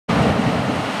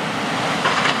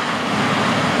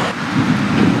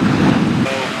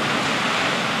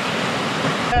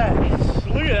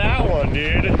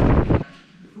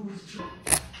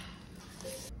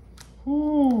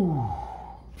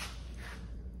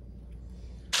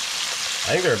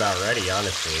I think they're about ready,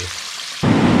 honestly.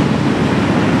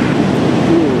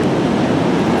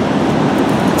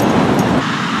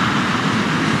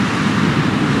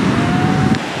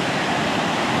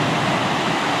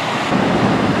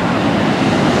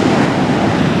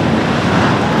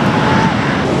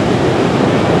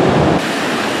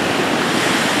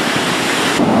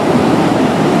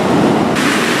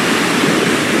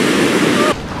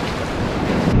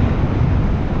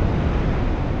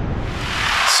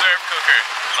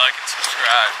 Like and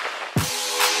subscribe.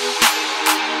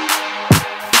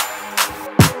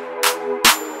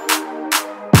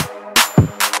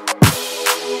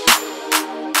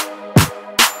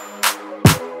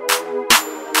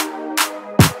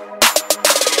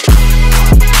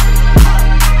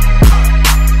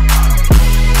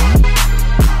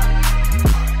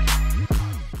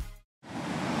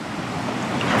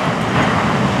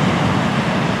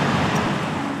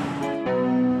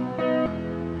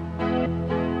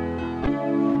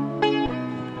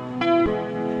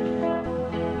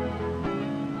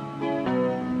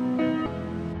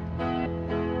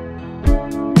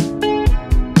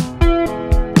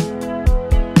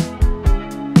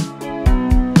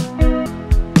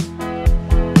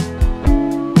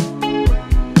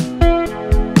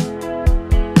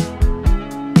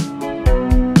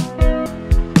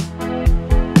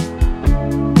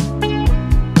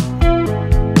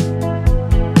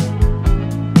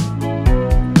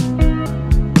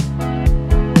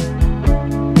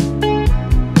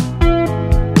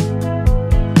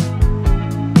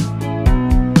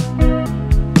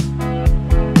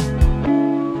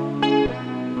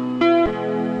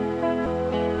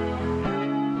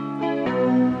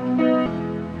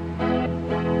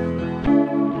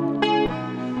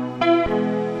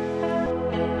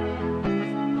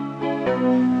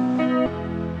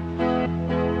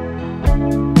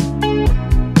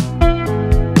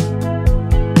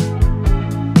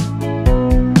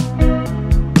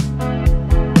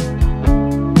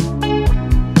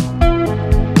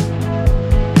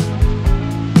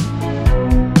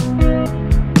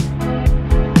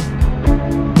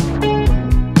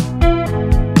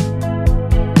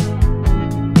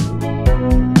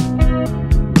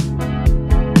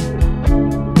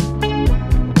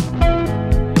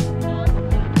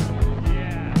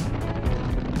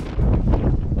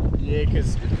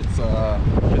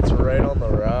 It's right on the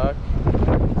rock.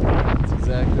 It's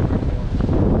exactly where we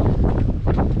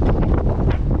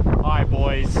want. Alright,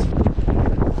 boys.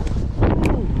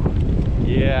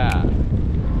 Yeah.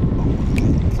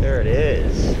 There it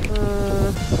is.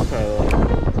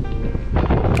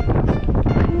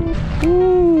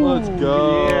 Let's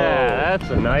go. Yeah, that's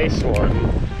a nice one.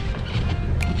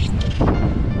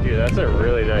 Dude, that's a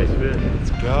really nice fish.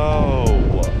 Let's go.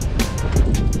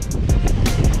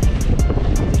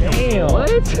 Damn. What?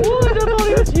 What? I thought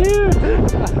he was huge.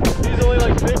 He's only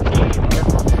like 15. Dude,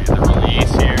 the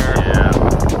release here. Yeah.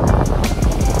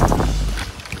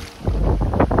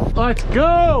 Let's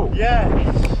go. Yes.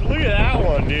 Look at that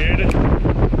one, dude.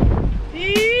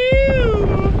 Ew.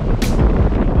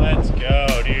 Let's go,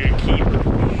 dude. Keeper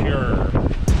for sure.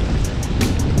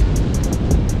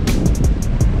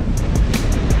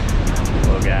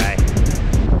 Little guy.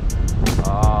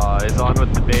 Oh, he's on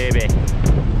with the baby.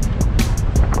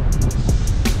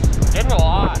 Getting a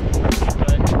lot,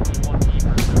 but only one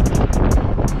keeper.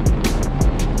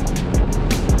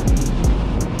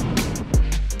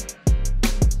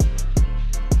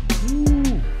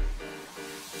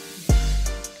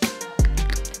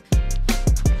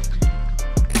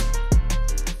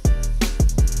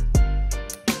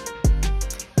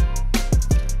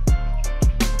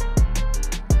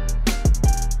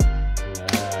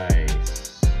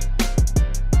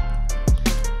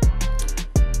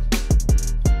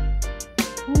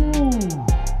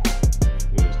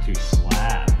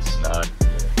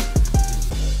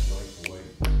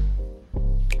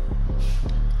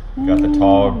 Got the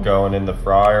Tautog going in the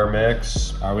fryer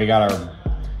mix. We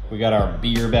got our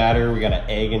beer batter. We got an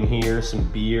egg in here,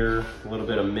 some beer, a little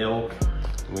bit of milk.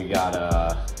 We got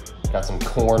some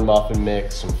corn muffin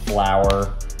mix, some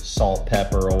flour, salt,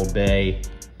 pepper, Old Bay.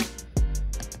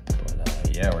 But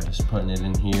yeah, we're just putting it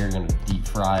in here. Gonna deep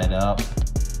fry it up.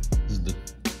 This is the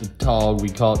Tautog we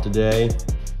caught today.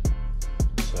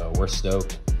 So we're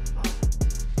stoked.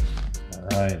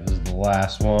 All right, this is the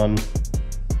last one.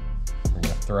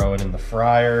 Throw it in the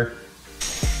fryer.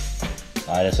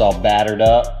 All right, it's all battered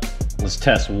up. Let's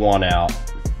test one out.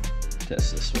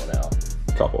 Test this one out.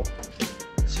 Couple.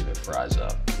 See if it fries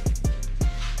up.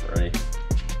 Ready?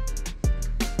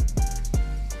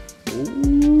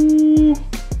 Ooh.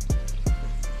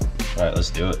 All right,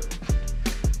 let's do it.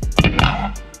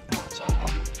 It's hot.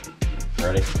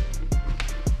 already.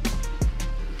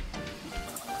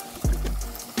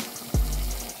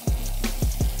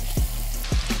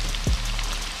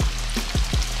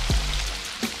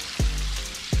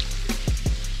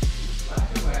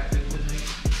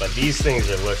 But these things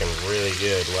are looking really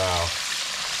good. Wow.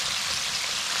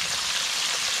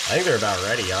 I think they're about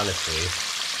ready, honestly.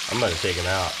 I'm gonna take them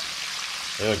out.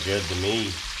 They look good to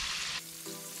me.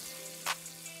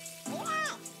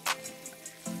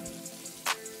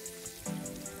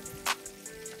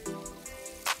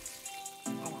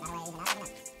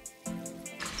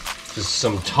 Just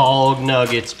some Tautog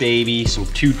nuggets, baby. Some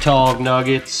 2 Tautog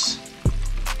nuggets.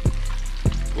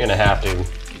 I'm gonna have to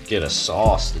get a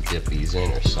sauce to dip these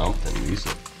in or something. These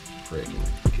look freaking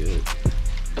good.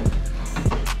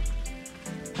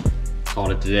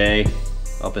 Caught it today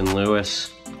up in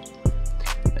Lewis,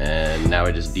 and now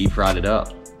we just deep fried it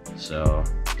up. So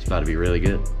it's about to be really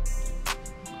good.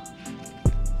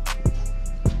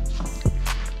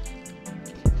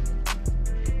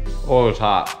 Oh, it's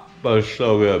hot, but it's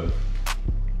so good.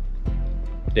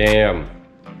 Damn.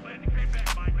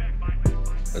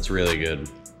 That's really good.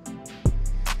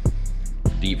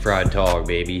 Deep fried Tautog,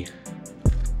 baby.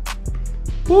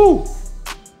 Woo!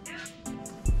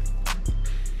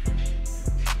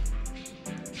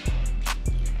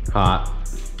 Hot.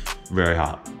 Very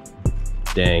hot.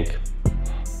 Dank.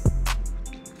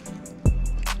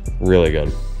 Really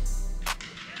good.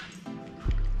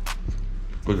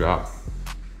 Good job.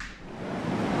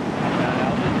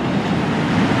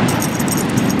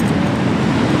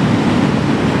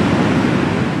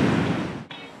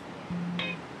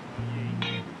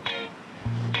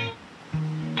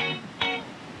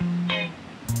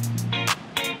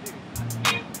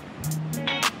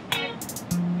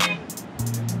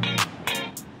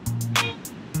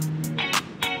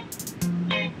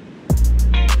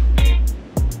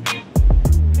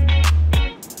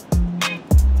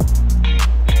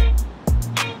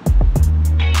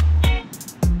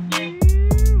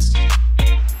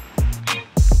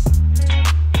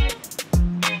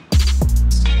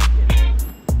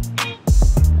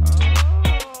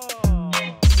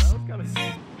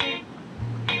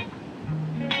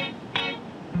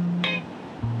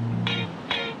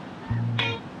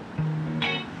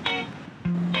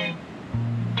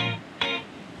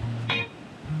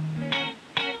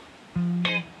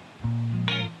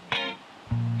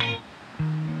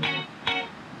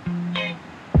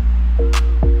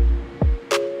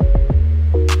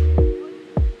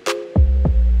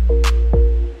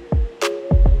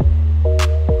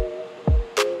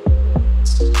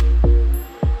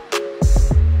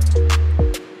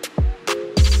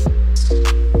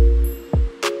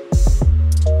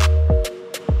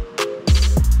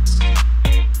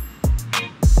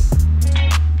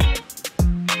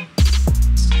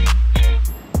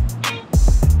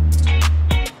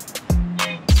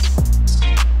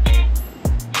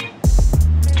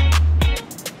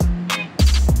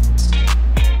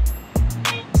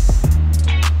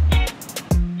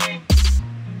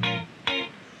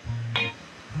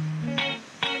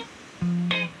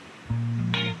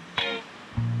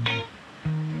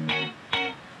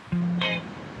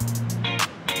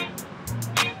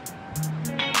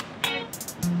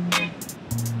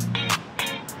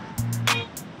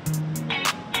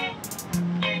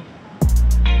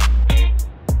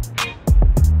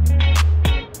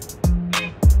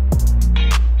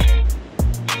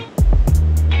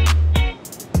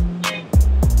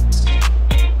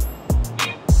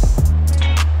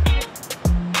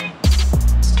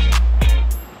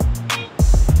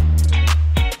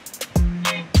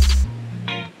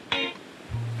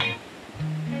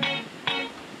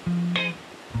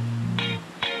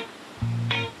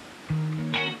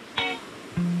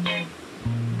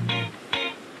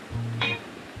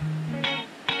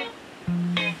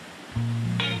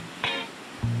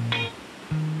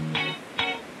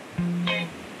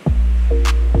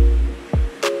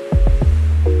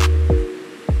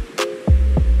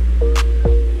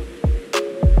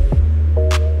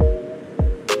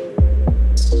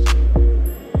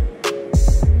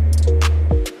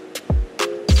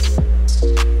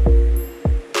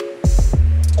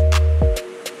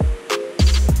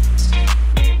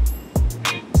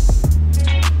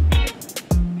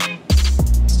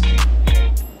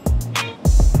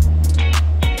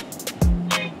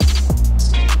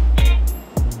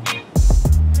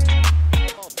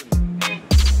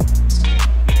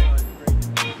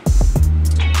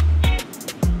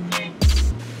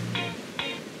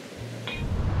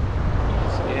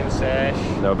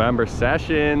 November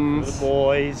sessions. The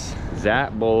boys.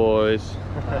 Zap boys.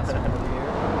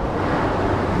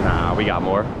 Nah, we got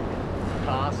more.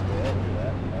 Possible.